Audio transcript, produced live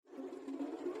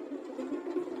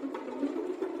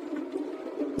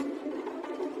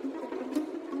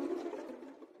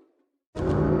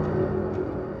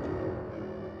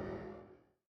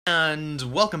And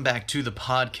welcome back to the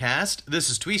podcast. This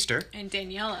is Tweester. And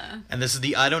Daniela. And this is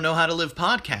the I Don't Know How to Live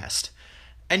podcast.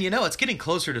 And it's getting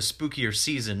closer to spookier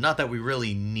season. Not that we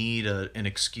really need an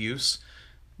excuse,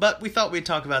 but we thought we'd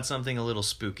talk about something a little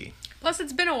spooky. Plus,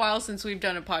 it's been a while since we've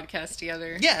done a podcast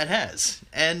together. Yeah, it has.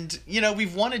 And,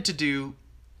 we've wanted to do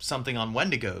something on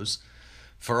Wendigos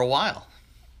for a while.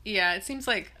 Yeah, it seems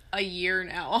like a year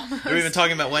now. Have we been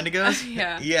talking about Wendigos?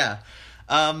 Yeah. Yeah.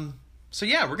 So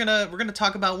yeah, we're gonna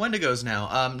talk about Wendigos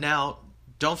now. Now,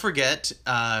 don't forget,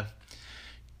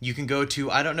 you can go to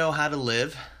I Don't Know How to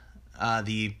Live,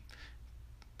 the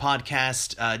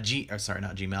podcast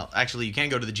not Gmail. Actually, you can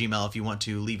go to the Gmail if you want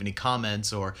to leave any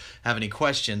comments or have any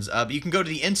questions. But you can go to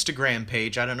the Instagram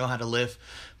page, I Don't Know How to Live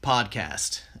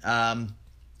podcast. And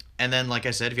then, like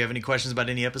I said, if you have any questions about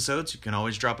any episodes, you can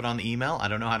always drop it on the email, I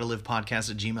don't know how to live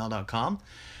podcast@gmail.com.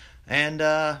 And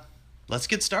let's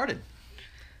get started.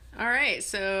 All right,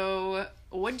 so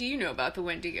what do you know about the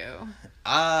Wendigo?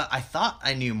 I thought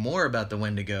I knew more about the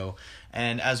Wendigo,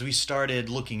 and as we started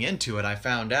looking into it, I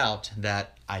found out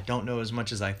that I don't know as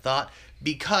much as I thought,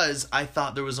 because I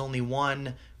thought there was only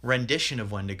one rendition of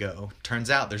Wendigo. Turns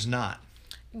out there's not.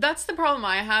 That's the problem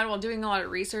I had while doing a lot of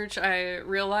research. I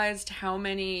realized how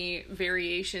many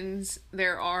variations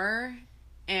there are,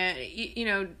 and,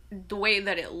 the way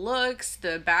that it looks,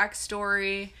 the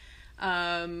backstory.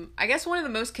 I guess one of the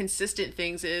most consistent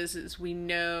things is we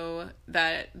know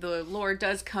that the lore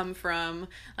does come from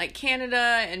like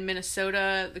Canada and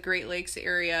Minnesota, the Great Lakes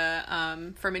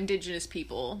area, from indigenous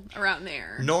people around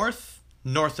there.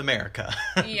 North America.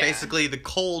 Yeah. Basically the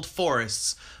cold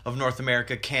forests of North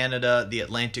America, Canada, the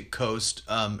Atlantic coast,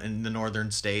 in the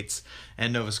northern states,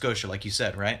 and Nova Scotia, like you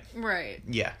said, right? Right.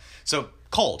 Yeah. So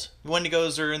cold.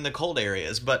 Wendigos are in the cold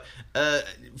areas, but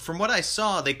from what I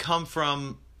saw, they come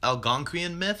from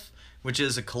Algonquian myth, which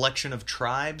is a collection of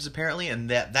tribes, apparently, and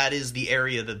that is the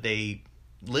area that they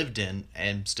lived in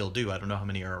and still do. I don't know how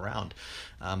many are around,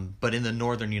 but in the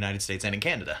northern United States and in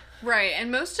Canada. Right,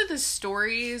 and most of the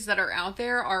stories that are out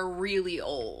there are really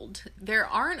old. There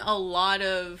aren't a lot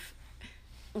of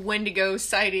Wendigo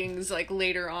sightings like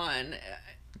later on.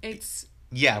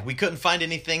 Yeah, we couldn't find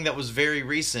anything that was very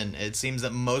recent. It seems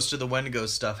that most of the Wendigo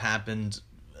stuff happened,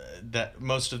 that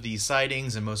most of these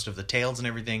sightings and most of the tales and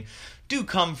everything do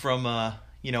come from,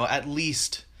 at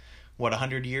least,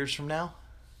 100 years from now?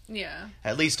 Yeah.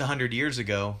 At least 100 years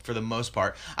ago, for the most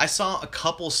part. I saw a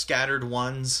couple scattered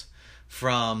ones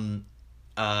from,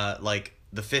 the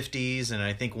 50s, and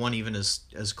I think one even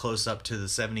as close up to the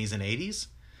 70s and 80s.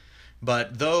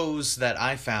 But those that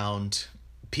I found,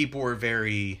 people were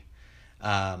very,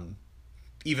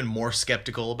 even more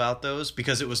skeptical about those,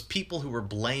 because it was people who were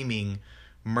blaming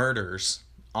murders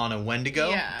on a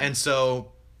Wendigo. Yeah. And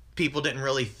so people didn't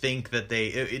really think that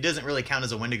it doesn't really count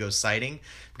as a Wendigo sighting,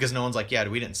 because no one's like, yeah,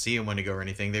 we didn't see a Wendigo or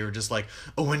anything. They were just like,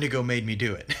 a Wendigo made me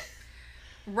do it.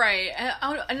 Right.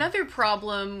 Another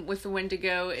problem with the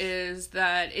Wendigo is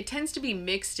that it tends to be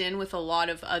mixed in with a lot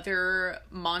of other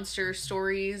monster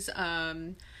stories.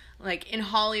 Like in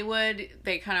Hollywood,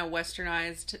 they kind of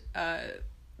westernized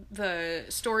the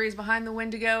stories behind the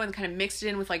Wendigo and kind of mixed it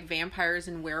in with like vampires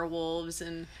and werewolves,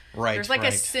 and there's like a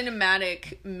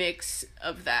cinematic mix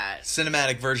of that.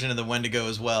 Cinematic version of the Wendigo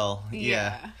as well.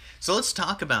 Yeah. So let's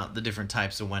talk about the different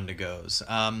types of Wendigos.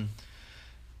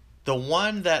 The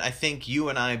one that I think you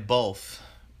and I both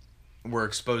were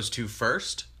exposed to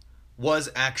first was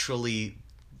actually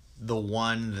the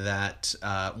one that,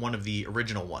 one of the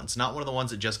original ones, not one of the ones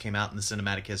that just came out in the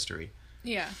cinematic history.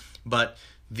 Yeah. But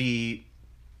they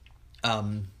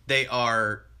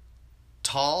are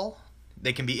tall.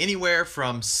 They can be anywhere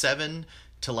from 7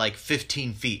 to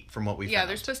 15 feet from what we found. Yeah,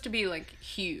 they're supposed to be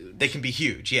huge. They can be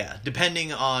huge, yeah,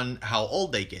 depending on how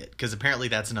old they get, because apparently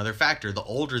that's another factor. The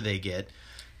older they get,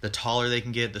 the taller they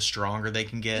can get, the stronger they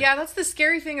can get. Yeah, that's the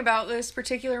scary thing about this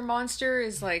particular monster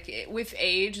is with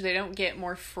age, they don't get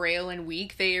more frail and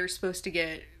weak. They are supposed to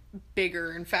get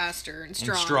bigger and faster and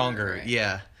stronger. Right?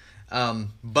 Yeah.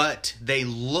 But they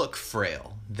look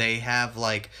frail. They have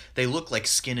they look like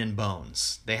skin and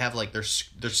bones. They have their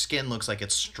skin looks like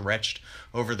it's stretched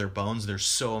over their bones. They're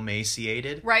so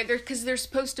emaciated. Right, because they're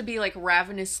supposed to be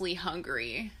ravenously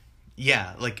hungry.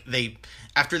 Yeah,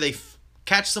 after they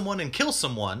catch someone and kill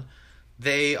someone,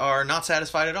 they are not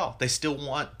satisfied at all. They still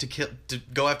want to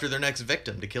go after their next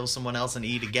victim, to kill someone else and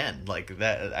eat again.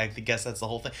 That, I guess that's the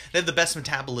whole thing. They have the best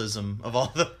metabolism of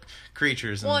all the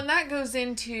creatures. Well, and that goes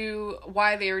into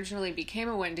why they originally became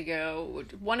a Wendigo.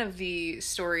 One of the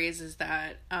stories is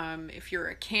that if you're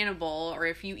a cannibal or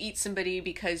if you eat somebody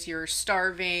because you're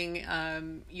starving,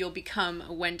 you'll become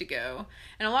a Wendigo.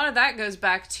 And a lot of that goes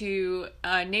back to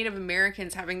Native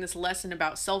Americans having this lesson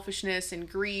about selfishness and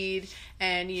greed.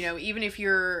 And, you know, even if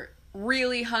you're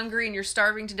really hungry and you're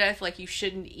starving to death, like, you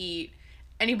shouldn't eat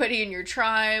anybody in your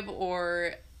tribe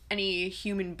or any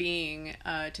human being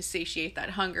to satiate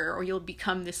that hunger, or you'll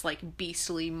become this like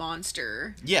beastly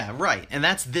monster. Yeah, right. And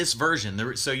that's this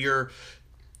version. So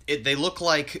they look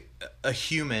like a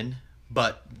human,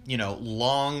 but, you know,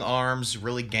 long arms,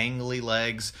 really gangly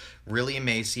legs, really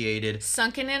emaciated.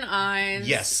 Sunken in eyes.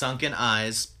 Yes, sunken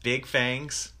eyes, big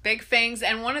fangs. Big fangs.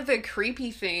 And one of the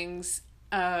creepy things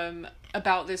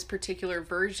about this particular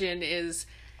version is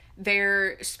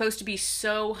they're supposed to be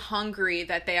so hungry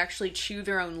that they actually chew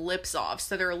their own lips off,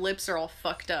 so their lips are all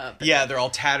fucked up. Yeah, they're all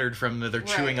tattered from they're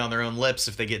chewing on their own lips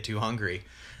if they get too hungry.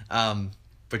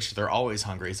 Which they're always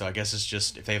hungry, so I guess it's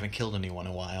just if they haven't killed anyone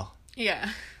in a while. Yeah.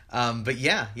 But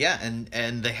yeah,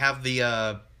 and they have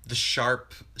the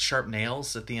sharp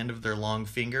nails at the end of their long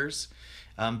fingers.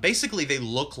 Basically, they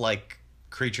look like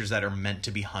creatures that are meant to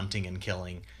be hunting and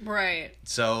killing. Right.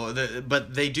 So,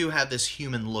 but they do have this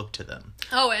human look to them.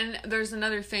 Oh, and there's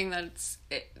another thing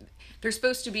they're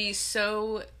supposed to be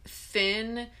so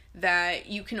thin that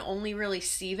you can only really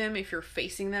see them if you're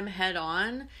facing them head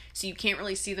on, so you can't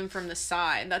really see them from the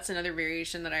side. That's another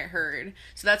variation that I heard.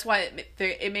 So that's why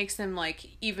it makes them like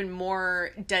even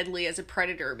more deadly as a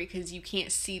predator, because you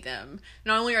can't see them.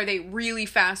 Not only are they really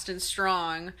fast and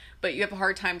strong, but you have a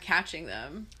hard time catching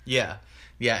them. Yeah,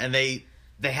 and they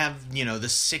have, you know, the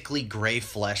sickly gray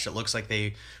flesh. It looks like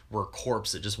they were a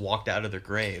corpse that just walked out of their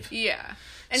grave. Yeah.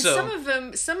 And so,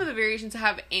 some of the variations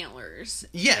have antlers.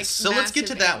 Yes, like so let's get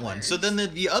to that antlers. one. So then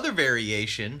the other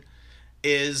variation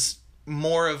is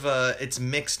more of it's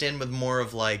mixed in with more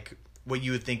of like what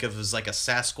you would think of as like a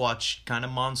Sasquatch kind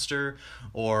of monster,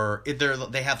 or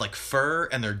they have like fur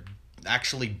and they're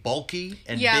actually bulky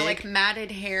and big. Like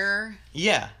matted hair.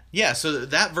 Yeah, so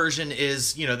that version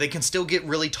is, you know, they can still get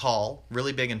really tall,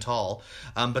 really big and tall,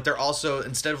 but they're also,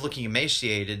 instead of looking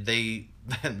emaciated, they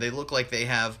look like they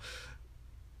have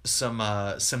some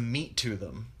meat to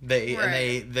them.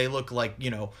 And they look like, you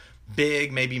know,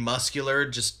 big, maybe muscular,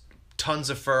 just tons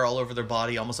of fur all over their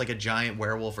body, almost like a giant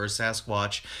werewolf or a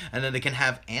Sasquatch, and then they can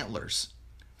have antlers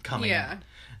coming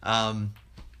in.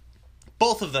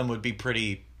 Both of them would be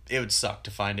pretty... It would suck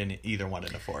to find either one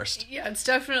in a forest. Yeah, it's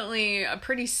definitely a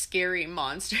pretty scary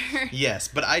monster. Yes,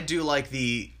 but I do like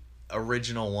the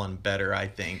original one better, I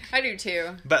think. I do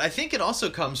too. But I think it also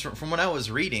comes from when I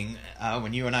was reading,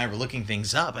 when you and I were looking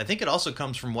things up, I think it also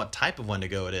comes from what type of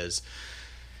Wendigo it is.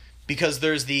 Because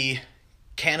there's the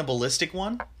cannibalistic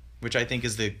one, which I think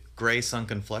is the gray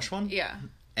sunken flesh one. Yeah.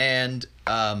 And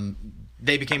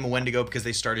they became a Wendigo because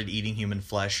they started eating human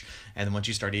flesh, and then once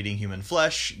you start eating human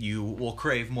flesh, you will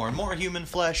crave more and more human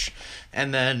flesh,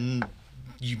 and then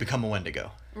you become a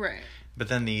Wendigo. Right. But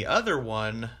then the other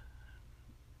one,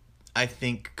 I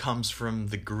think, comes from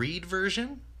the greed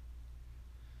version,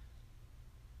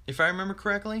 if I remember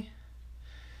correctly.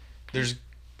 There's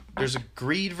a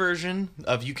greed version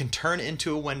of you can turn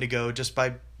into a Wendigo just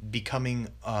by becoming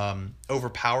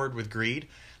overpowered with greed.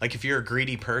 Like if you're a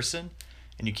greedy person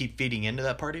and you keep feeding into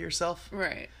that part of yourself,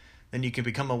 right, then you can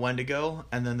become a Wendigo.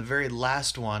 And then the very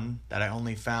last one that I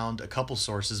only found a couple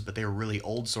sources, but they were really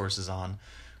old sources on,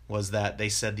 was that they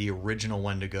said the original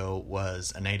Wendigo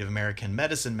was a Native American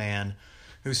medicine man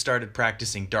who started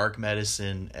practicing dark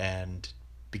medicine and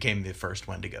became the first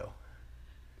Wendigo.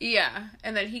 Yeah,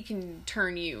 and that he can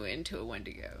turn you into a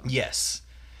Wendigo. Yes.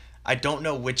 I don't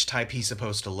know which type he's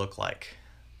supposed to look like.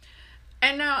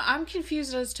 And now I'm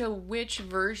confused as to which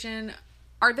version.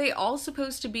 Are they all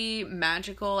supposed to be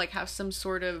magical, like have some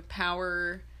sort of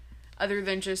power other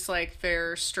than just like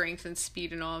their strength and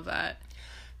speed and all of that?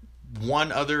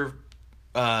 One other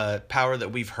power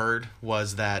that we've heard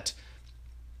was that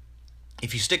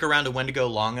if you stick around a Wendigo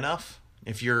long enough,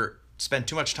 if you're spend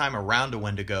too much time around a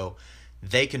Wendigo,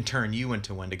 they can turn you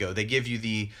into Wendigo. They give you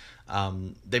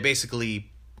they basically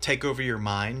take over your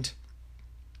mind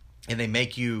and they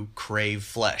make you crave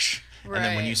flesh. Right, and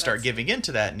then when you start giving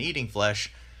into that and eating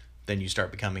flesh, then you start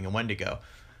becoming a Wendigo.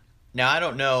 Now, I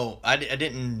don't know. I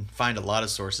didn't find a lot of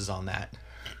sources on that.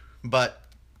 But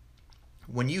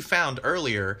when you found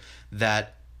earlier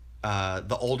that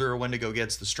the older a Wendigo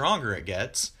gets, the stronger it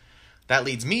gets, that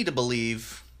leads me to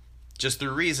believe, just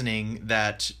through reasoning,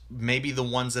 that maybe the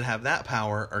ones that have that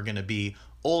power are going to be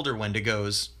older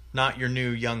Wendigos not your new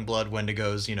young blood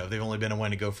Wendigos. You know, they've only been a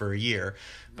Wendigo for a year,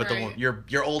 but Right.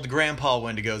 your old grandpa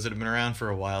Wendigos that have been around for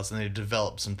a while, so they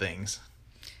developed some things.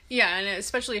 Yeah, and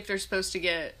especially if they're supposed to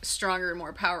get stronger and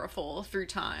more powerful through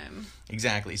time.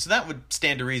 Exactly. So that would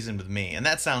stand to reason with me, and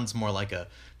that sounds more like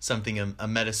something a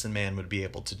medicine man would be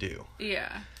able to do.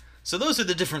 Yeah. So those are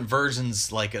the different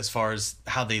versions, like as far as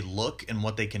how they look and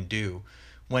what they can do,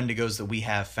 Wendigos that we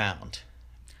have found.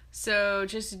 So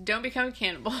just don't become a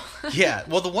cannibal. Yeah.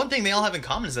 Well, the one thing they all have in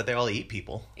common is that they all eat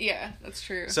people. Yeah, that's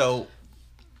true. So.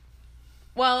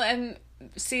 Well, and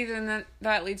see, then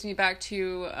that leads me back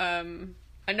to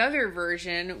another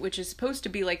version, which is supposed to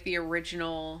be like the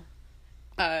original,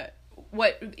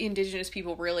 what indigenous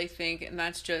people really think, and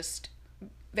that's just,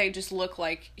 they just look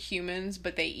like humans,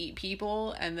 but they eat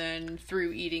people, and then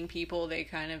through eating people, they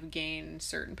kind of gain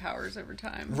certain powers over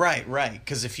time. Right.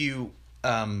 Because if you,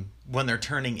 when they're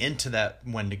turning into that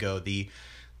Wendigo, the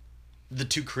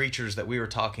two creatures that we were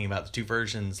talking about, the two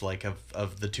versions, like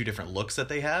of the two different looks that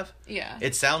they have. Yeah.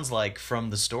 It sounds like from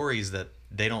the stories that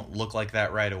they don't look like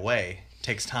that right away. It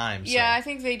takes time. Yeah, so. I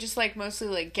think they just like mostly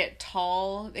like get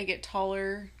tall. They get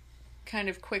taller kind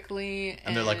of quickly.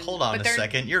 And they're like, hold on a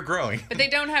second, you're growing. But they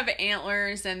don't have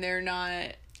antlers, and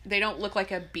they don't look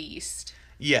like a beast.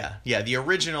 Yeah. The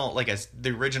original, the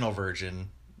original version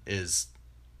is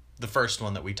the first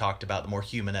one that we talked about, the more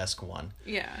human-esque one.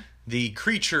 Yeah. The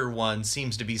creature one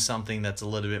seems to be something that's a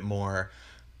little bit more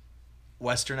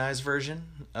westernized version,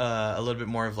 a little bit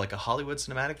more of like a Hollywood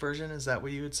cinematic version. Is that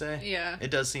what you would say? Yeah.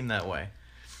 It does seem that way.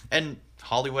 And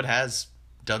Hollywood has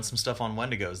done some stuff on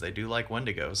Wendigos. They do like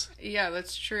Wendigos. Yeah,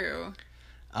 that's true.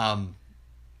 Have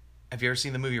you ever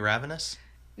seen the movie Ravenous?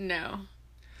 No.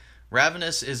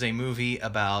 Ravenous is a movie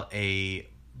about a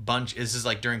bunch. This is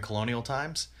like during colonial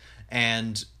times,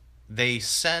 and they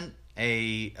sent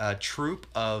a troop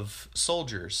of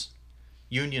soldiers,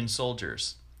 Union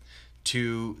soldiers,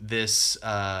 to this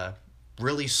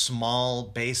really small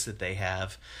base that they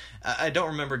have. I don't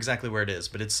remember exactly where it is,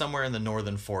 but it's somewhere in the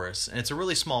northern forest, and it's a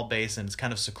really small base, and it's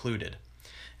kind of secluded.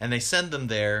 And they send them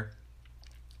there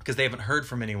because they haven't heard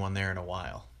from anyone there in a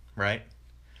while, right?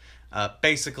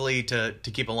 Basically, to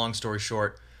keep a long story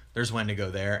short, there's Wendigo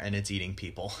there, and it's eating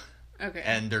people. Okay.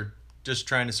 And they're just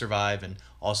trying to survive and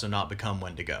also not become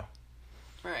Wendigo.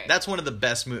 Right. That's one of the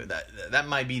best movies. That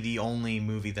might be the only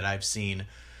movie that I've seen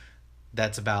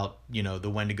that's about, the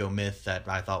Wendigo myth that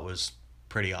I thought was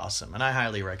pretty awesome, and I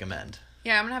highly recommend.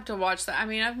 Yeah, I'm gonna have to watch that. I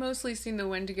mean, I've mostly seen the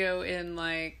Wendigo in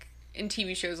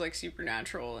TV shows like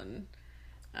Supernatural, and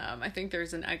I think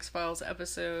there's an X-Files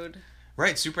episode.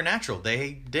 Right, Supernatural.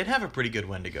 They did have a pretty good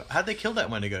Wendigo. How'd they kill that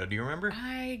Wendigo? Do you remember?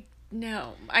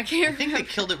 No, I can't. I think they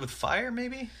killed it with fire,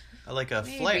 maybe, like a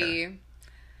flare.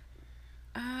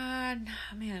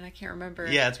 Man, I can't remember.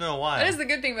 Yeah, it's been a while. That is the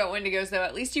good thing about Wendigos, though.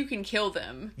 At least you can kill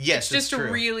them. Yes, it's just true.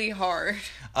 really hard.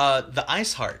 The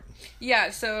Ice Heart. Yeah,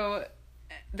 so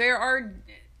there are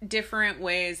different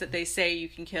ways that they say you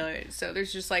can kill it. So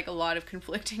there's just like a lot of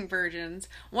conflicting versions.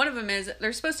 One of them is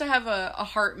they're supposed to have a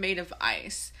heart made of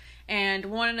ice. And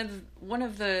one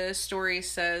of the stories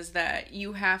says that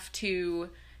you have to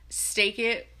stake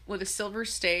it with a silver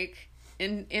stake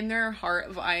in their heart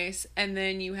of ice, and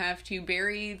then you have to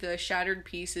bury the shattered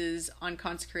pieces on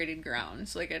consecrated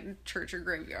grounds, like a church or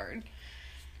graveyard.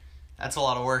 That's a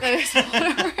lot of work.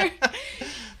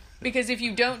 Because if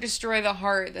you don't destroy the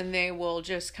heart, then they will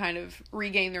just kind of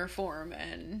regain their form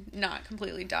and not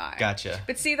completely die. Gotcha.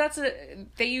 But see,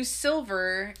 they use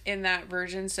silver in that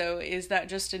version, so is that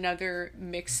just another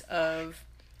mix of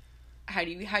how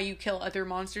you kill other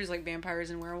monsters like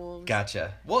vampires and werewolves?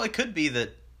 Gotcha. Well, it could be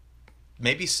that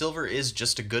maybe silver is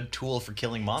just a good tool for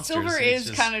killing monsters. Silver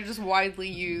is kind of just widely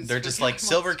used. They're just like,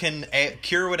 silver can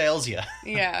cure what ails you.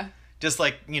 Yeah. Just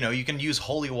like, you can use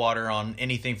holy water on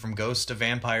anything from ghosts to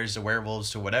vampires to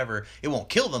werewolves to whatever. It won't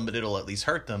kill them, but it'll at least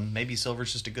hurt them. Maybe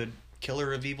silver's just a good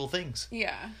killer of evil things.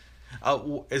 Yeah.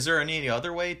 Is there any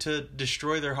other way to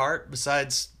destroy their heart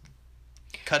besides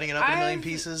cutting it up in a million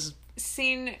pieces?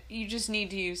 Seen you just need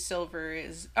to use silver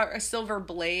a silver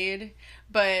blade,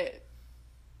 but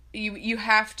you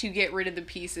have to get rid of the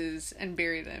pieces and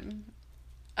bury them.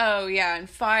 Oh yeah, and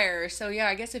fire. So yeah,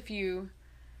 I guess if you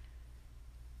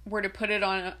were to put it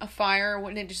on a fire,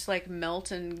 wouldn't it just like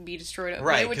melt and be destroyed?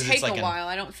 Right, but it would take like a while.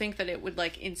 I don't think that it would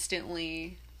like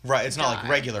instantly. Right, it's not like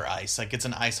regular ice. Like it's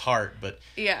an ice heart, but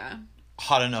yeah,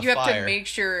 hot enough. You have fire. to make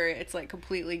sure it's like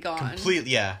completely gone.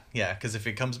 Yeah. Because if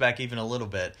it comes back even a little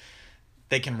bit,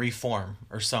 they can reform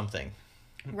or something.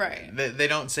 Right. They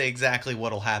don't say exactly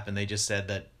what'll happen. They just said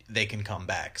that they can come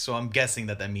back. So I'm guessing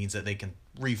that means that they can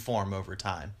reform over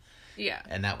time. Yeah.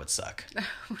 And that would suck. That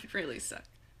would really suck.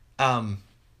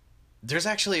 There's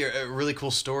actually a really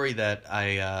cool story that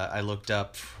I looked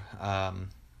up, a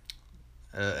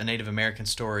Native American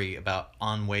story about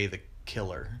Onway the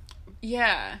Killer.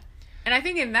 Yeah. And I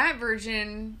think in that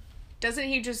version, doesn't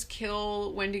he just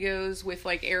kill Wendigos with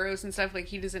like arrows and stuff? Like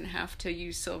he doesn't have to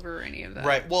use silver or any of that.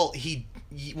 Right. Well, he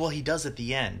does at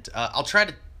the end. I'll try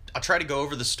to go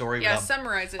over the story. Yeah,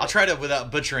 summarize it. I'll try to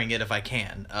without butchering it if I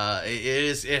can.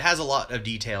 It has a lot of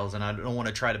details, and I don't want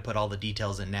to try to put all the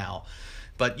details in now.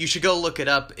 But you should go look it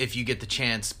up if you get the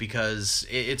chance, because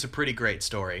it's a pretty great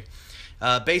story.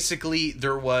 Basically,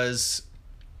 there was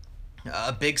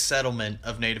a big settlement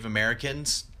of Native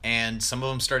Americans, and some of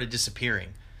them started disappearing.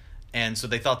 And so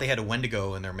they thought they had a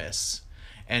Wendigo in their midst.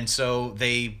 And so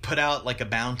they put out like a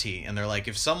bounty, and they're like,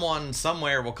 if someone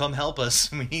somewhere will come help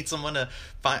us, we need someone to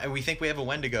find, we think we have a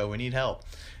Wendigo, we need help.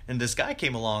 And this guy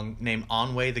came along named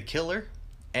Onway the Killer,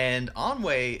 and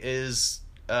Onway is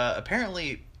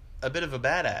apparently a bit of a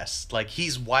badass. Like,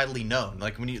 he's widely known.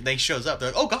 Like, when they shows up,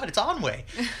 they're like, oh god, it's Onway.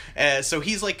 So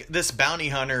he's like this bounty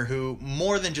hunter who,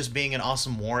 more than just being an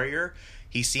awesome warrior,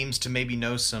 he seems to maybe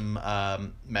know some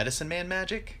medicine man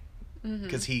magic.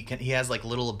 Because he has like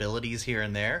little abilities here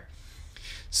and there.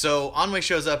 So Onway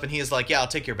shows up and he is like, yeah, I'll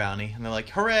take your bounty. And they're like,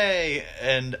 hooray!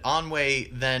 And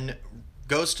Onway then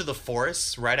goes to the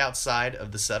forests right outside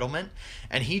of the settlement,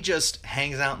 and he just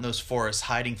hangs out in those forests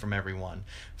hiding from everyone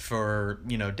for,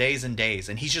 days and days,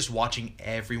 and he's just watching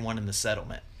everyone in the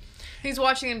settlement. He's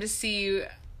watching them to see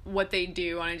what they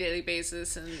do on a daily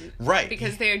basis, and right,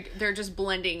 because they're just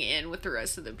blending in with the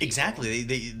rest of the people. Exactly.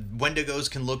 They Wendigos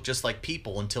can look just like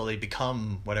people until they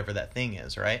become whatever that thing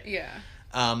is, right? Yeah.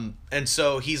 And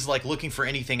so he's like looking for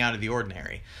anything out of the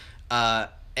ordinary,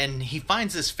 and he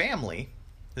finds this family,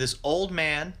 this old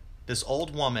man, this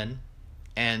old woman,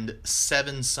 and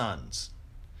 7 sons,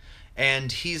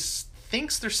 and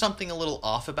thinks there's something a little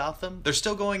off about them. They're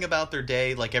still going about their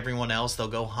day like everyone else. They'll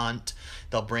go hunt,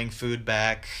 they'll bring food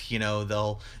back,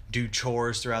 they'll do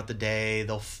chores throughout the day,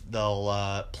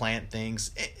 they'll plant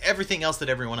things, everything else that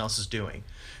everyone else is doing.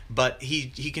 But he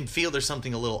can feel there's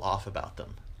something a little off about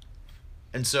them.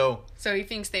 And so he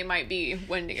thinks they might be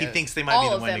Wendigos. He thinks they might be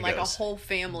the Wendigos. All of them, like a whole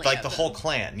family. Like the whole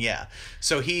clan, yeah.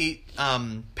 So he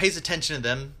pays attention to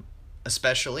them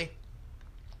especially,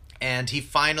 and he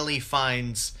finally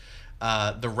finds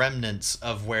the remnants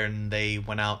of when they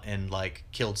went out and like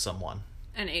killed someone.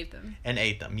 And ate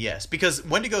them. Yes. Because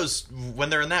Wendigos, when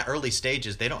they're in that early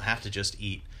stages, they don't have to just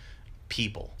eat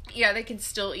people. Yeah, they can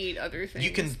still eat other things.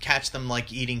 You can catch them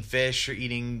like eating fish or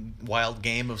eating wild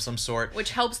game of some sort.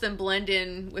 Which helps them blend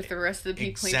in with the rest of the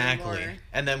people. Exactly.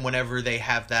 And then whenever they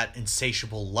have that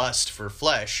insatiable lust for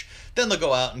flesh, then they'll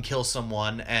go out and kill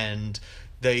someone, and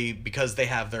because they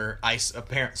have their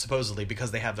supposedly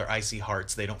because they have their icy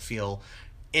hearts, they don't feel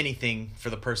anything for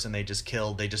the person they just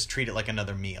killed. They just treat it like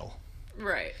another meal.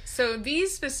 Right. So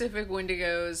these specific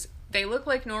Wendigos, they look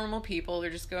like normal people. They're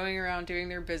just going around doing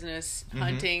their business,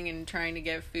 hunting and trying to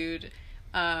get food.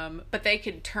 But they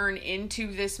could turn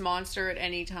into this monster at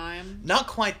any time. Not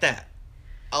quite that.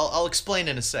 I'll explain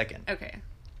in a second. Okay.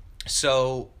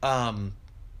 So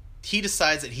he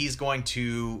decides that he's going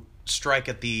to strike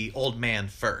at the old man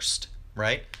first,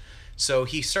 right? So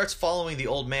he starts following the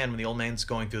old man when the old man's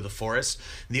going through the forest.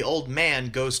 The old man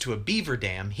goes to a beaver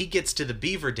dam. He gets to the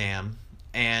beaver dam,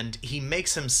 and he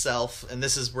makes himself, and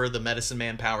this is where the medicine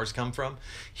man powers come from,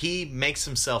 he makes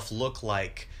himself look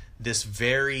like this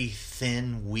very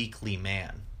thin, weakly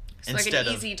man. So like an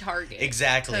easy target.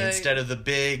 Exactly, instead of the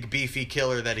big, beefy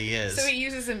killer that he is. So he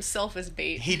uses himself as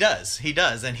bait. He does.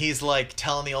 And he's like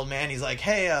telling the old man, he's like,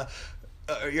 hey,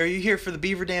 are you here for the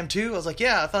beaver dam too? I was like,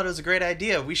 yeah, I thought it was a great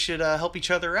idea. We should help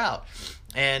each other out.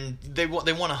 And they want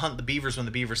to hunt the beavers when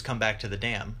the beavers come back to the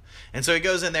dam. And so he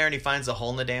goes in there and he finds a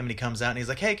hole in the dam, and he comes out and he's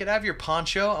like, hey, could I have your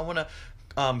poncho? I want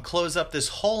to close up this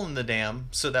hole in the dam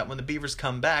so that when the beavers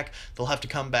come back, they'll have to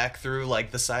come back through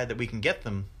like the side that we can get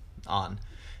them on.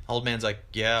 The old man's like,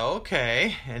 yeah,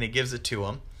 okay. And he gives it to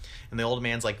him. And the old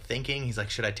man's like thinking, he's like,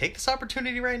 should I take this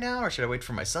opportunity right now, or should I wait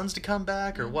for my sons to come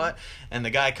back, or what? And the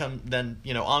guy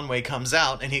Onway comes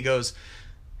out and he goes,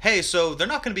 hey, so they're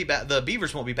not going to be back. The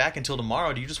beavers won't be back until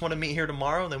tomorrow. Do you just want to meet here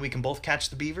tomorrow, and then we can both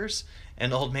catch the beavers?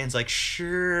 And the old man's like,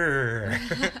 sure.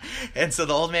 And so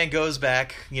the old man goes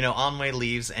back, Onway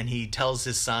leaves, and he tells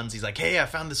his sons, he's like, hey, I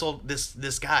found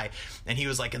this guy, and he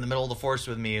was like in the middle of the forest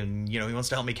with me, and he wants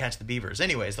to help me catch the beavers.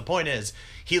 Anyways, the point is,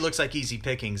 he looks like easy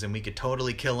pickings, and we could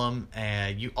totally kill him,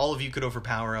 and all of you could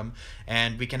overpower him,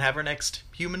 and we can have our next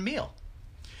human meal.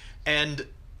 And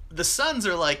the sons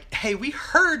are like, hey, we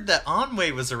heard that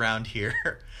Onway was around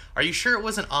here. Are you sure it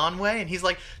wasn't Onway? And he's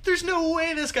like, there's no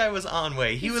way this guy was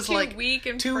Onway. He was too like weak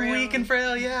and too frail. weak and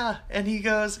frail, yeah. And he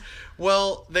goes,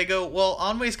 they go,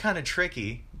 Onway's kind of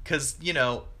tricky because, you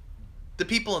know, the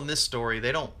people in this story,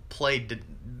 they don't play,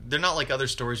 they're not like other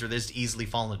stories where they just easily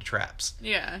fall into traps.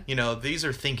 Yeah. You know, these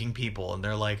are thinking people, and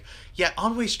they're like, yeah,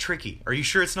 Onway's tricky. Are you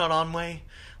sure it's not Onway?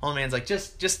 Old man's like,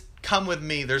 just come with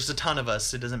me. There's a ton of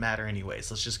us. It doesn't matter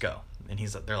anyways. Let's just go. And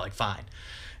they're like, fine.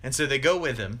 And so they go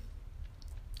with him.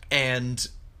 And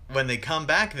when they come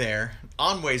back there,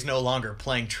 Onway's no longer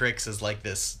playing tricks as like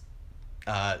this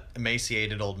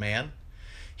emaciated old man.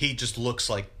 He just looks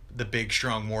like the big,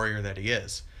 strong warrior that he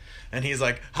is. And he's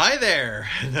like, hi there.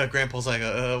 And the grandpa's like,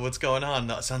 what's going on? And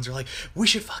the sons are like, we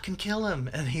should fucking kill him.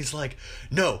 And he's like,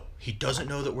 no, he doesn't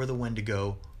know that we're the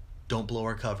Wendigo. Don't blow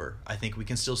our cover. I think we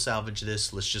can still salvage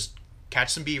this. Let's just catch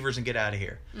some beavers and get out of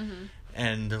here. Mm-hmm.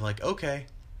 And they're like, okay.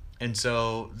 And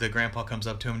so the grandpa comes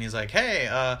up to him and he's like, hey,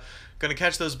 gonna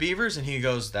catch those beavers? And he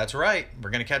goes, that's right.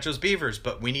 We're gonna catch those beavers,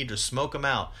 but we need to smoke them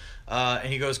out.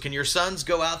 And he goes, can your sons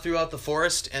go out throughout the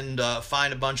forest and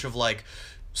find a bunch of like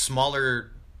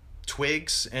smaller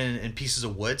twigs and pieces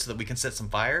of wood so that we can set some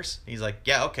fires? And he's like,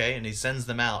 yeah, okay. And he sends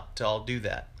them out to all do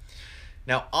that.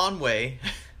 Now, Onway,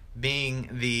 being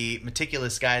the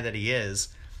meticulous guy that he is,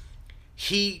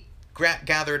 he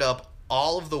gathered up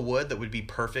all of the wood that would be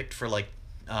perfect for like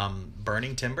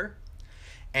burning timber,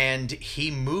 and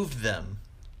he moved them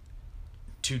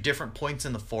to different points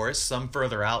in the forest, some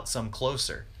further out, some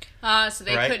closer. So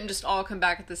they couldn't just all come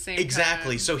back at the same time.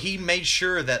 Exactly. So he made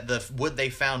sure that the wood they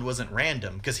found wasn't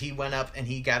random, because he went up and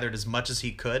he gathered as much as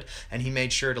he could, and he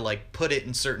made sure to like put it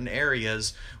in certain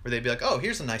areas where they'd be like, oh,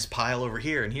 here's a nice pile over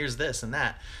here, and here's this and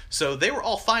that. So they were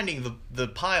all finding the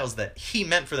piles that he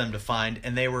meant for them to find,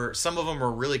 and some of them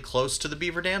were really close to the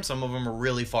beaver dam, some of them were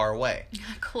really far away.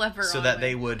 Clever. So that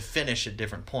they would finish at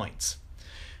different points.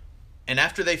 And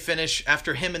after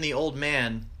him and the old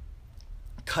man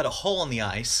cut a hole in the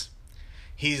ice,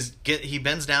 he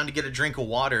bends down to get a drink of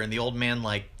water, and the old man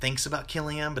like thinks about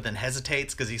killing him, but then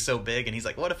hesitates because he's so big, and he's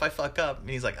like, what if I fuck up? And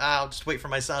he's like, I'll just wait for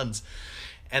my sons.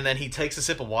 And then he takes a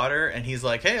sip of water, and he's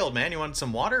like, hey, old man, you want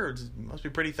some water? You must be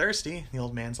pretty thirsty. And the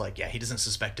old man's like, yeah, he doesn't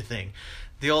suspect a thing.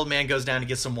 The old man goes down to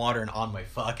get some water, and Onway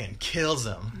fucking kills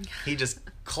him. He just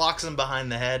clocks him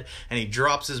behind the head, and he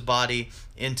drops his body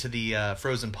into the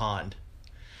frozen pond.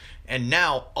 And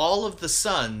now all of the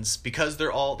sons, because they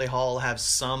all have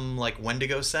some like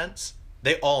Wendigo sense,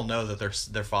 they all know that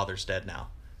their father's dead now.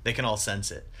 They can all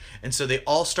sense it. And so they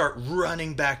all start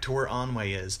running back to where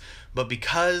Onway is. But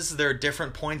because they're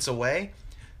different points away,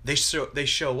 they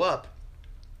show up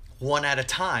one at a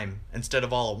time instead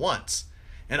of all at once.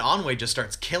 And Onway just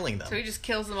starts killing them. So he just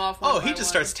kills them off one by one. He just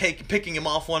starts picking them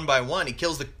off one by one. He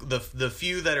kills the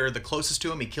few that are the closest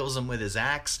to him. He kills them with his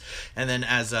axe. And then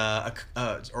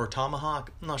or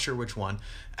tomahawk, I'm not sure which one.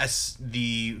 As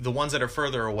the ones that are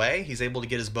further away, he's able to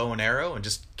get his bow and arrow and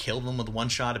just kill them with one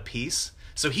shot apiece.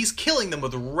 So he's killing them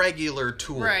with regular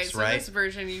tools, right? So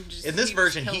in this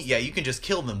version, you can just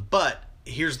kill them. But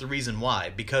here's the reason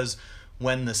why. Because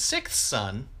when the sixth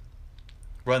son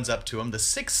runs up to him, the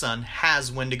sixth son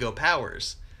has Wendigo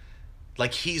powers.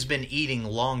 Like, he's been eating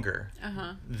longer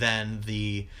than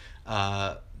the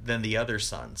other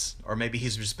sons. Or maybe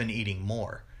he's just been eating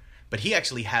more. But he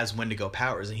actually has Wendigo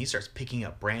powers, and he starts picking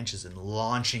up branches and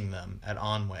launching them at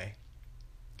Onway.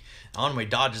 Onway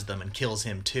dodges them and kills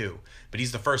him too. But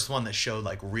he's the first one that showed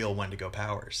like real Wendigo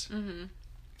powers. Mm-hmm.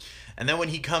 And then when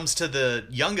he comes to the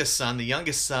youngest son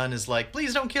is like,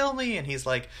 please don't kill me. And he's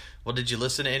like, well, did you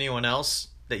listen to anyone else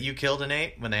that you killed and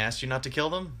ate when they asked you not to kill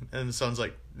them? And the son's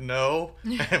like, no.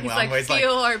 And he's like,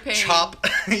 feel our pain. Chop.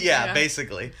 yeah,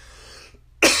 basically.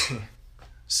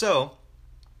 So,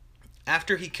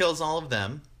 after he kills all of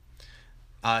them,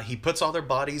 he puts all their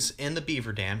bodies in the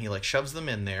beaver dam. He like shoves them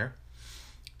in there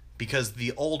because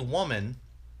the old woman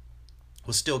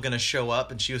was still going to show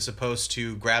up, and she was supposed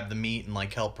to grab the meat and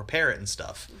like help prepare it and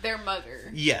stuff. Their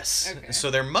mother. Yes. Okay. So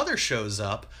their mother shows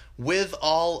up with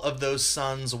all of those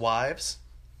sons' wives,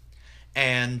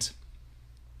 and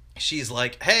she's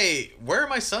like, hey, where are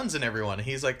my sons and everyone? And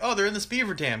he's like, oh, they're in this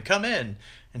beaver dam. Come in.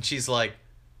 And she's like,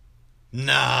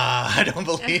 nah, I don't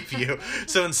believe you.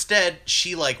 So instead,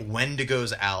 she like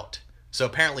Wendigos out. So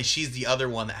apparently she's the other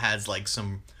one that has like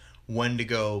some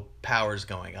Wendigo powers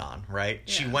going on, right?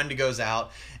 Yeah. She Wendigos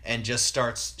out and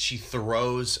she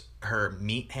throws her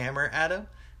meat hammer at him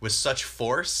with such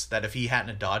force that if he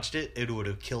hadn't dodged it, it would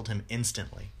have killed him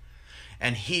instantly.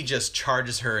 And he just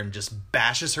charges her and just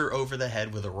bashes her over the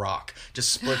head with a rock.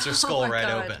 Just splits her skull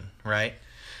open, right?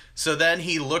 So then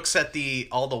he looks at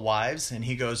all the wives and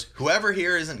he goes, "Whoever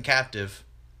here isn't captive,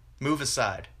 move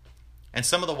aside." And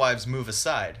some of the wives move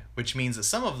aside, which means that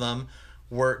some of them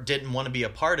didn't want to be a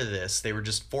part of this. They were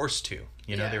just forced to.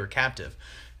 They were captive.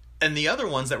 And the other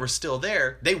ones that were still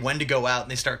there, they Wendigo out and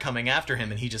they start coming after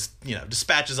him, and he just,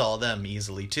 dispatches all of them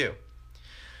easily too.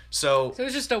 So it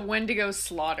was just a Wendigo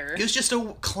slaughter. It was just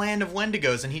a clan of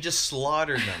Wendigos, and he just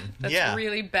slaughtered them. That's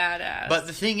really badass. But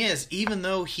the thing is, even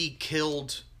though he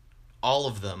killed all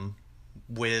of them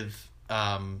with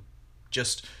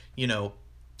just,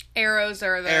 arrows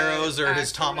or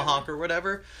his tomahawk or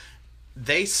whatever,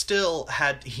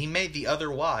 he made the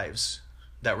other wives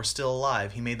that were still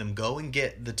alive, he made them go and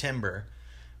get the timber,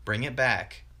 bring it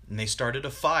back, and they started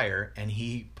a fire, and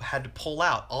he had to pull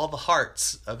out all the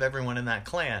hearts of everyone in that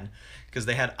clan, because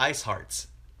they had ice hearts,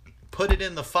 put it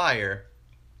in the fire,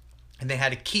 and they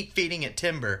had to keep feeding it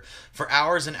timber for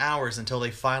hours and hours until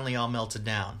they finally all melted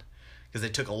down, because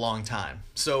it took a long time.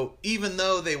 So even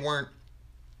though they weren't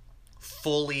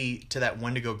fully to that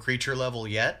Wendigo creature level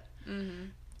yet,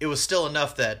 it was still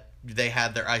enough that they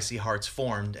had their icy hearts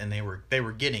formed, and they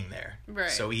were getting there. Right.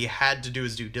 So he had to do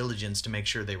his due diligence to make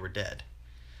sure they were dead.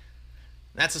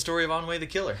 That's the story of Onway the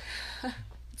Killer.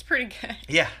 It's pretty good.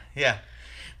 Yeah.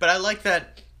 But I like the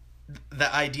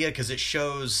idea, because it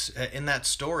shows in that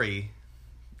story,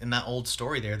 in that old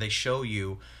story there, they show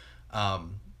you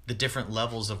the different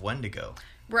levels of Wendigo.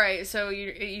 Right. So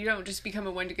you don't just become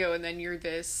a Wendigo and then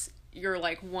you're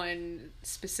like one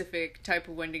specific type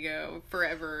of Wendigo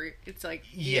forever. It's like,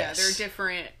 yes. There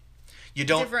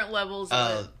are different levels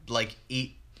of like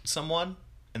eat someone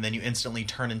and then you instantly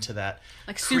turn into that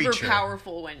like creature. Super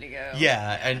powerful Wendigo.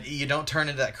 Yeah, and you don't turn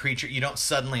into that creature. You don't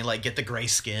suddenly like get the gray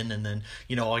skin and then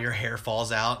all your hair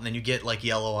falls out and then you get like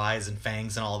yellow eyes and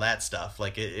fangs and all that stuff.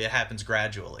 Like it happens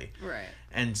gradually. Right.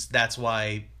 And that's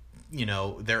why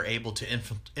they're able to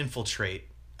infiltrate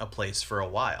a place for a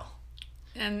while.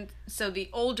 And so the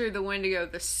older the Wendigo,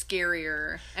 the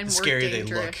scarier and more scarier dangerous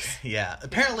they look. Yeah.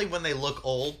 Apparently when they look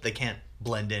old, they can't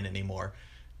blend in anymore.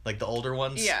 Like the older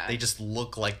ones, they just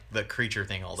look like the creature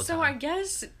thing all the time. So I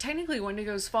guess technically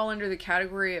Wendigos fall under the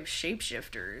category of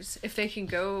shapeshifters if they can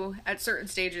go at certain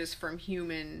stages from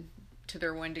human to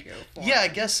their Wendigo form. Yeah, I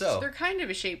guess so. So they're kind of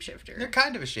a shapeshifter. They're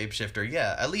kind of a shapeshifter,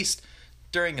 yeah. At least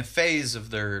during a phase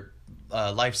of their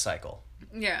life cycle.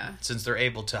 Yeah. Since they're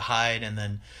able to hide and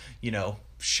then,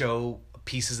 show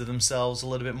pieces of themselves a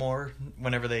little bit more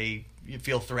whenever they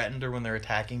feel threatened or when they're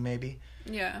attacking, maybe.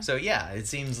 Yeah. So, yeah, it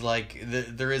seems like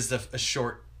there is a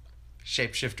short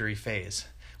shapeshiftery phase,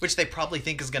 which they probably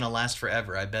think is going to last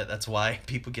forever. I bet that's why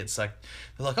people get sucked.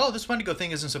 They're like, oh, this Wendigo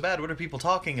thing isn't so bad. What are people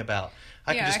talking about?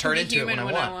 I can just turn into it when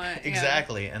I want.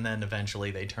 Exactly. And then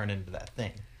eventually they turn into that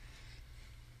thing.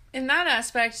 In that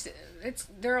aspect,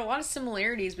 there are a lot of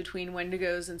similarities between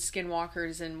Wendigos and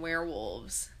Skinwalkers and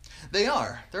werewolves. There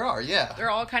are, yeah.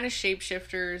 They're all kind of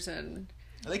shapeshifters and...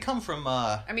 They come from...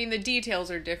 I mean, the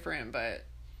details are different, but...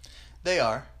 They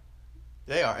are.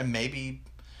 And maybe...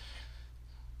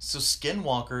 So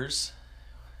Skinwalkers,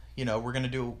 we're going to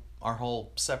do our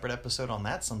whole separate episode on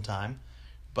that sometime.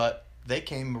 But they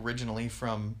came originally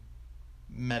from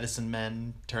medicine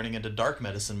men turning into dark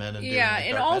medicine men. And yeah, doing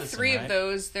in dark all medicine, three right? of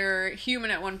those, they're human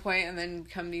at one point and then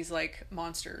become these, like,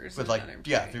 monsters. With, like,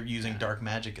 they're using dark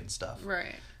magic and stuff.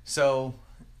 Right. So,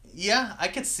 yeah, I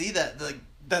could see that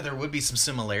there would be some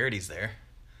similarities there.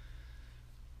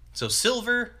 So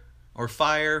silver or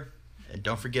fire, and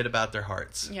don't forget about their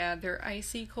hearts. Yeah, they're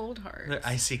icy cold hearts. They're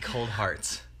icy cold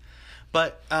hearts.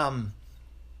 But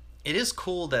it is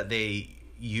cool that they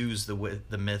use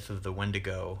the myth of the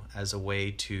Wendigo as a way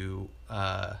to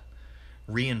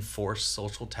reinforce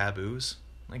social taboos,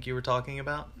 like you were talking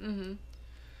about. Mm-hmm.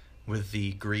 With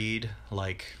the greed,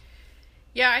 like...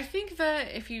 Yeah, I think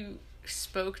that if you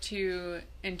spoke to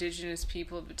indigenous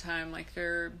people at the time, like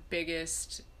their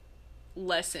biggest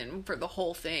lesson for the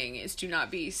whole thing is to not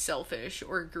be selfish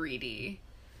or greedy.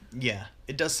 Yeah,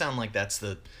 it does sound like that's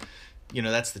the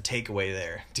takeaway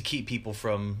there, to keep people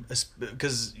from,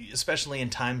 because especially in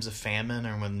times of famine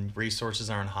or when resources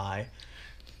aren't high,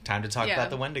 time to talk about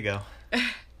the Wendigo.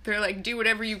 They're like, do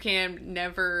whatever you can,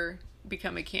 never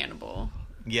become a cannibal.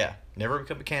 Yeah, never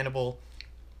become a cannibal.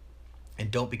 And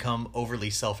don't become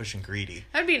overly selfish and greedy.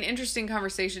 That'd be an interesting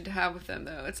conversation to have with them,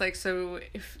 though. It's like, so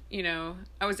if,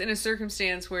 I was in a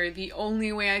circumstance where the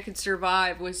only way I could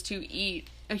survive was to eat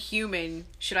a human,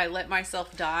 should I let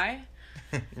myself die?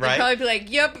 Right? They'd probably be like,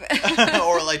 yep.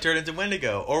 Or like turn into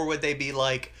Wendigo. Or would they be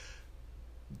like,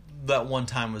 that one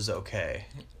time was okay?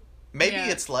 Maybe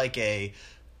it's like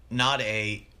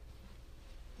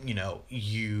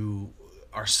you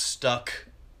are stuck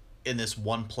in this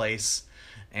one place,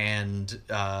 and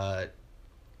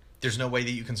there's no way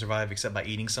that you can survive except by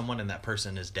eating someone, and that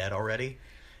person is dead already,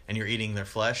 and you're eating their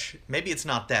flesh. Maybe it's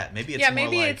not that. Maybe it's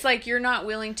maybe more it's like you're not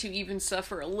willing to even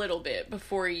suffer a little bit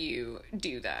before you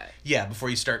do that. Yeah, before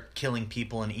you start killing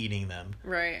people and eating them.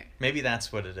 Right. Maybe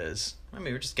that's what it is. I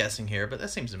mean, we're just guessing here, but that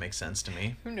seems to make sense to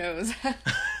me. Who knows?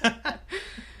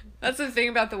 That's the thing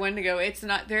about the Wendigo. It's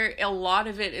not there. A lot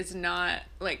of it is not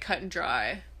like cut and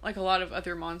dry, like a lot of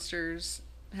other monsters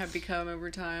have become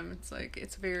over time. It's like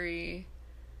it's very,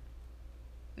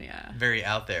 very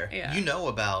out there. Yeah. You know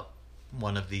about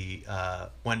one of the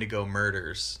Wendigo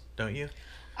murders, don't you?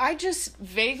 I just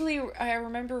vaguely I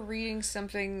remember reading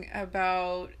something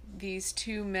about these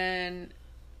two men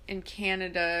in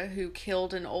Canada who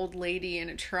killed an old lady in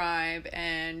a tribe,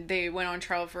 and they went on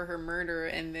trial for her murder,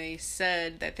 and they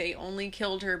said that they only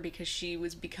killed her because she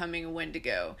was becoming a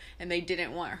Wendigo, and they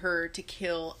didn't want her to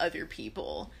kill other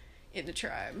people in the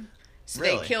tribe. So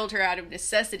Really? They killed her out of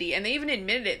necessity, and they even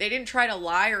admitted it. They didn't try to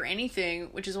lie or anything,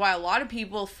 which is why a lot of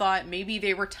people thought maybe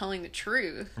they were telling the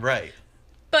truth. Right.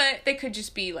 But they could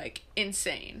just be, like,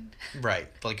 insane. Right.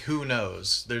 Like, who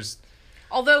knows?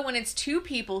 Although when it's two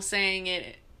people saying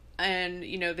it, and,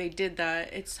 you know, they did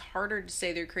that, it's harder to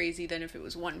say they're crazy than if it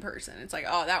was one person. It's like,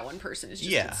 oh, that one person is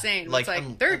just insane. Like, it's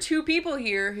like, there are two people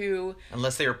here who...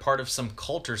 Unless they were part of some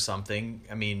cult or something,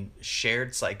 I mean,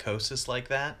 shared psychosis like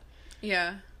that.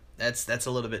 Yeah. That's a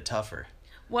little bit tougher.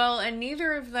 Well, and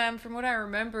neither of them, from what I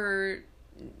remember,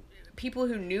 people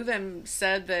who knew them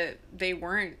said that they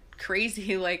weren't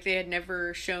crazy. Like, they had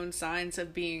never shown signs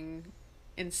of being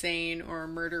insane or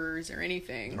murderers or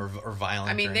anything. Or violent.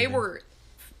 I mean, they were...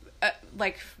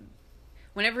 like,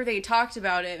 whenever they talked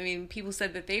about it, I mean, people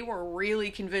said that they were really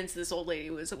convinced this old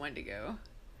lady was a Wendigo.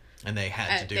 And they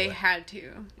had to do it. They had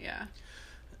to,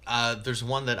 yeah. There's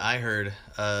one that I heard.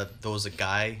 There was a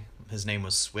guy, his name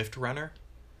was Swift Runner,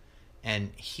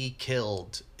 and he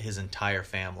killed his entire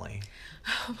family.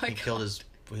 Oh my God. He killed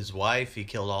his wife, he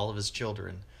killed all of his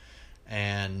children,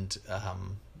 and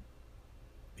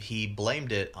he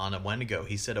blamed it on a Wendigo.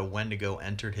 He said a Wendigo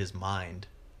entered his mind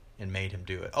and made him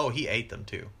do it. Oh, he ate them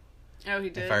too. Oh, he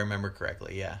did? If I remember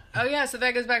correctly, yeah. Oh, yeah, so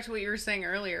that goes back to what you were saying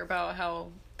earlier about how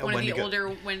one of the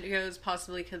older Wendigos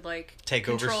possibly could, like,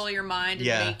 control your mind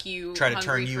and make you try to turn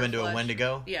hungry you for into flesh. a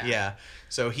Wendigo. Yeah. Yeah.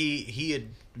 So he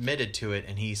admitted to it,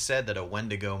 and he said that a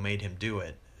Wendigo made him do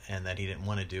it, and that he didn't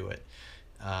want to do it.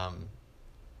 And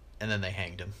then they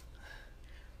hanged him.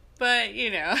 But,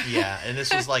 you know. Yeah, and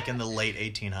this was like in the late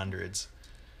 1800s.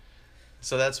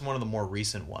 So that's one of the more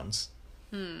recent ones.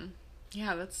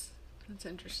 Yeah, that's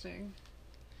interesting.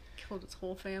 Killed his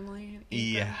whole family.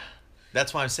 Yeah.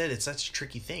 That's why I said it's such a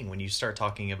tricky thing when you start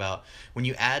talking about... When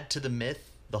you add to the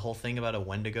myth the whole thing about a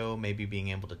Wendigo maybe being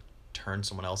able to turn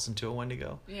someone else into a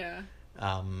Wendigo. Yeah.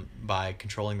 By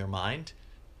controlling their mind,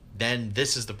 then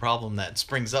this is the problem that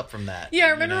springs up from that.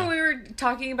 Yeah, remember when we were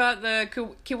talking about the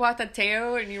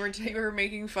Kiwatateo, and you were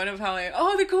making fun of how, like,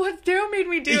 oh, the Kiwatateo made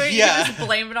me do it. Yeah. You just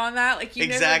blame it on that. Like, you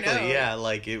exactly, never know. Yeah.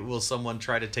 Like, will someone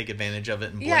try to take advantage of it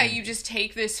and blame... Yeah, you just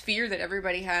take this fear that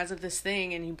everybody has of this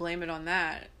thing, and you blame it on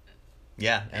that.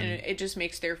 Yeah. And it just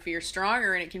makes their fear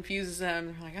stronger, and it confuses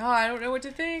them. They're like, oh, I don't know what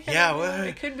to think. Yeah, well,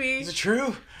 it could be. Is it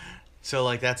true? So,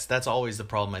 like, that's always the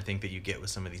problem, I think, that you get with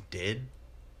some of these.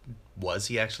 Was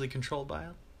he actually controlled by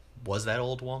it? Was that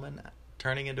old woman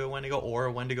turning into a Wendigo, or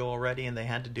a Wendigo already, and they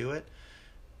had to do it?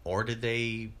 Or did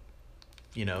they,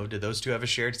 did those two have a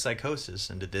shared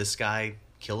psychosis? And did this guy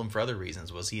kill him for other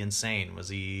reasons? Was he insane? Was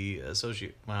he a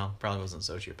sociopath? Well, probably wasn't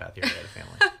a sociopath. He already had a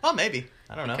family. Well, maybe.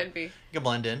 I don't know. Could be. You could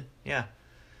blend in. Yeah.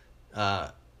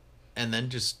 And then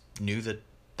just knew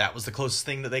that was the closest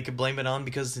thing that they could blame it on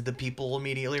because the people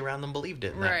immediately around them believed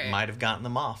it. And right. That might have gotten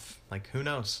them off. Like, who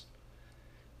knows?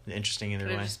 Interesting either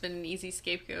way. Could have just been an easy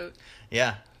scapegoat.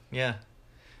 Yeah.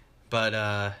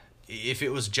 But if it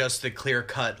was just the clear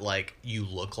cut, like, you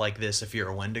look like this if you're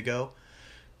a Wendigo,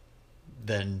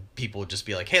 then people would just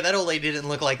be like, hey, that old lady didn't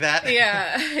look like that.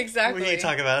 Yeah, exactly. What are you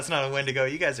talking about? It's not a Wendigo.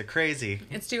 You guys are crazy.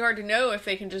 It's too hard to know if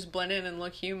they can just blend in and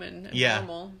look human and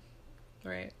normal.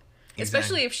 Right. Exactly.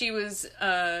 Especially if she was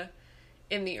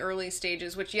in the early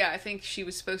stages, which, I think she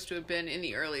was supposed to have been in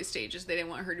the early stages. They didn't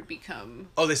want her to become...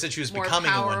 Oh, they said she was more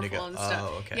becoming a powerful Wendigo. And stuff.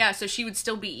 Oh, okay. Yeah, so she would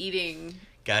still be eating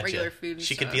regular food and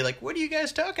She stuff. could be like, what are you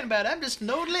guys talking about? I'm just an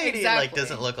old lady. Exactly. Like,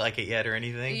 doesn't look like it yet or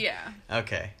anything. Yeah.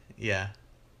 Okay, yeah.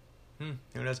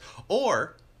 Who knows?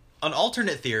 Or, an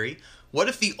alternate theory, what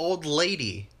if the old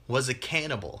lady was a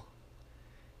cannibal?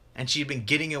 And she'd been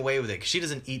getting away with it, because she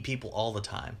doesn't eat people all the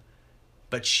time.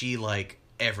 But she, like,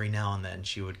 every now and then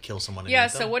she would kill someone and Yeah,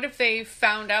 eat so them. what if they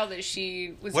found out that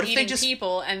she was What if they eating just-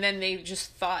 people, and then they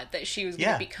just thought that she was going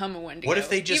Yeah. to become a Wendigo? What if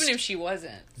they just- Even if she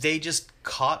wasn't. They just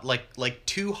caught, like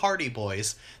two Hardy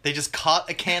Boys, they just caught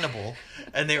a cannibal,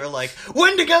 and they were like,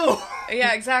 Wendigo!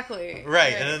 Yeah, exactly.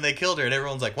 Right, and then they killed her, and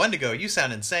everyone's like, Wendigo, you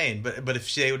sound insane. But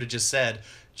if they would have just said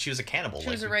she was a cannibal, She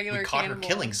was a regular we caught cannibal. her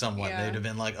killing someone, Yeah. they'd have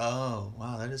been like, oh,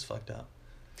 wow, that is fucked up.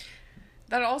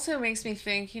 That also makes me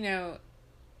think,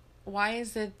 why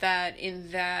is it that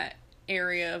in that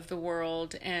area of the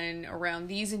world and around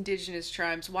these indigenous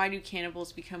tribes, why do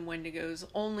cannibals become Wendigos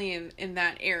only in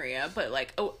that area? But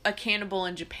like a cannibal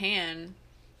in Japan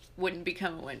wouldn't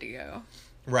become a Wendigo.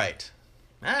 Right.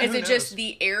 Is Who it just knows?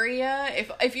 the area?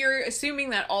 If you're assuming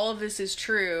that all of this is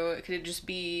true, could it just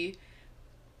be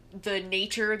the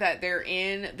nature that they're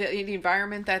in, the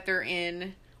environment that they're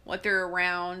in, what they're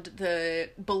around, the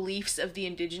beliefs of the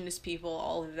indigenous people,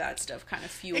 all of that stuff kind of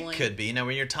fueling? It could be. Now,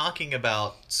 when you're talking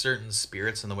about certain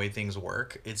spirits and the way things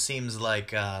work, it seems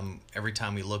like every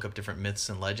time we look up different myths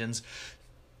and legends,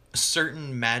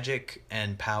 certain magic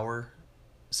and power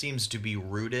seems to be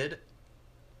rooted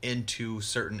into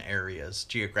certain areas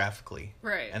geographically.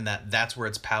 Right. And that's where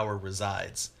its power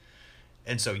resides.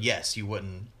 And so, yes,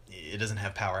 it doesn't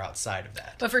have power outside of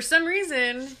that. But for some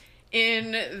reason,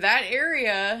 in that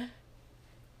area,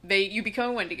 you become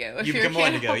a Wendigo. If You you're become a a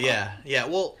Wendigo, cannibal. yeah.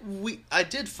 Well, I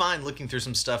did find, looking through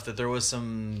some stuff, that there was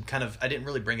some kind of, I didn't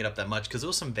really bring it up that much, because there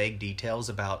was some vague details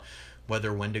about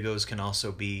whether Wendigos can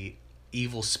also be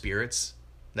evil spirits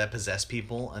that possess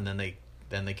people, and then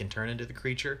they can turn into the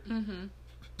creature. Mm-hmm.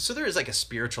 So there is like a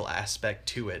spiritual aspect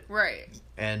to it. Right.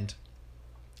 And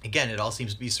again, it all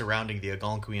seems to be surrounding the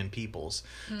Algonquian peoples.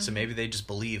 Mm-hmm. So maybe they just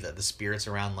believe that the spirits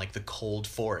around like the cold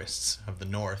forests of the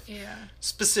north Yeah.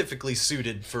 specifically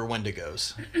suited for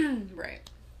Wendigos. Right.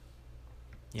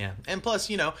 Yeah. And plus,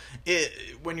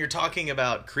 when you're talking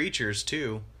about creatures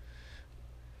too,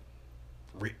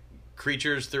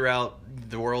 creatures throughout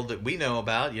the world that we know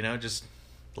about, just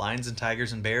lions and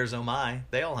tigers and bears, oh my,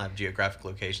 they all have geographic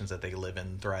locations that they live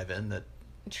in, thrive in, that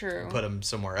True. put them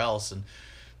somewhere else, and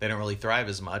they don't really thrive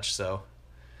as much. So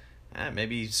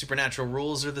maybe supernatural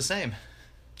rules are the same.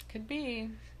 Could be.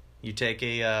 You take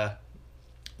a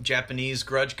Japanese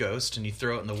grudge ghost and you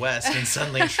throw it in the West, and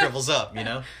suddenly it shrivels up,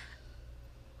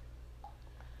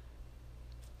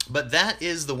 But that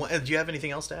is the one. Do you have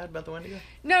anything else to add about the Wendigo?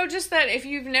 No, just that if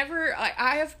you've never,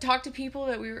 I have talked to people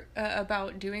that we were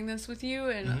about doing this with you,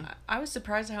 and I was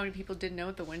surprised at how many people didn't know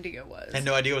what the Wendigo was. I had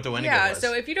no idea what the Wendigo Yeah, was.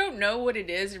 so if you don't know what it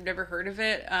is, or never heard of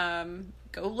it,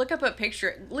 go look up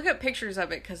pictures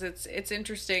of it, because it's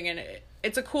interesting, and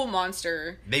it's a cool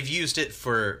monster. They've used it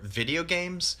for video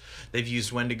games. They've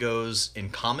used Wendigos in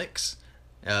comics.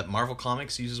 Marvel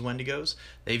Comics uses Wendigos.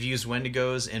 They've used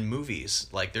Wendigos in movies.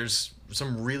 Like, there's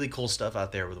some really cool stuff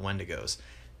out there with Wendigos.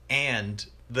 And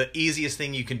the easiest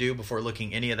thing you can do before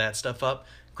looking any of that stuff up,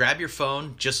 grab your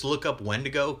phone, just look up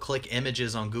Wendigo, click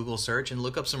images on Google search, and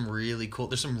look up some really cool,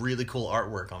 there's some really cool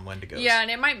artwork on Wendigos. Yeah,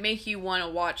 and it might make you want to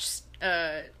watch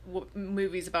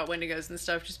movies about Wendigos and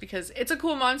stuff, just because it's a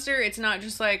cool monster. It's not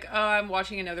just like, oh, I'm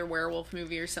watching another werewolf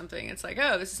movie or something. It's like,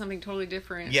 oh, this is something totally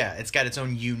different. Yeah, it's got its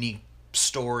own unique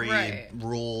story, Right.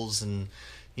 rules, and,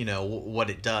 what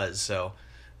it does. So,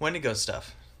 Wendigo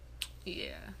stuff.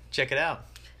 Yeah. Check it out.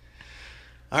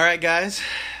 All right, guys.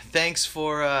 Thanks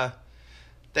for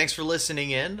listening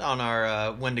in on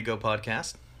our Wendigo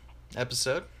podcast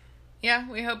episode. Yeah,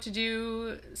 we hope to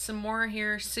do some more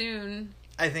here soon.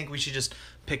 I think we should just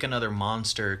pick another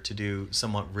monster to do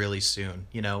somewhat really soon.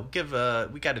 We got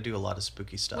to do a lot of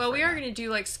spooky stuff. Well, we right are now. going to do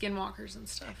like skinwalkers and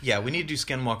stuff. Yeah, we need to do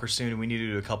Skinwalker soon, and we need to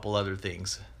do a couple other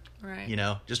things. Right.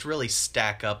 Just really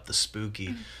stack up the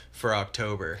spooky for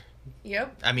October.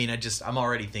 Yep. I mean, I'm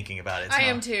already thinking about it. I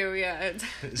am too, yeah.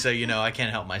 So, I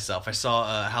can't help myself. I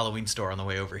saw a Halloween store on the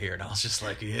way over here, and I was just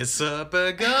like, it's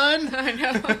begun. I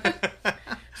know.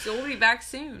 So we'll be back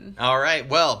soon. All right.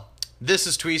 Well, this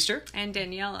is Tweester, And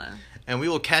Daniela. and we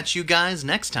will catch you guys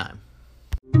next time.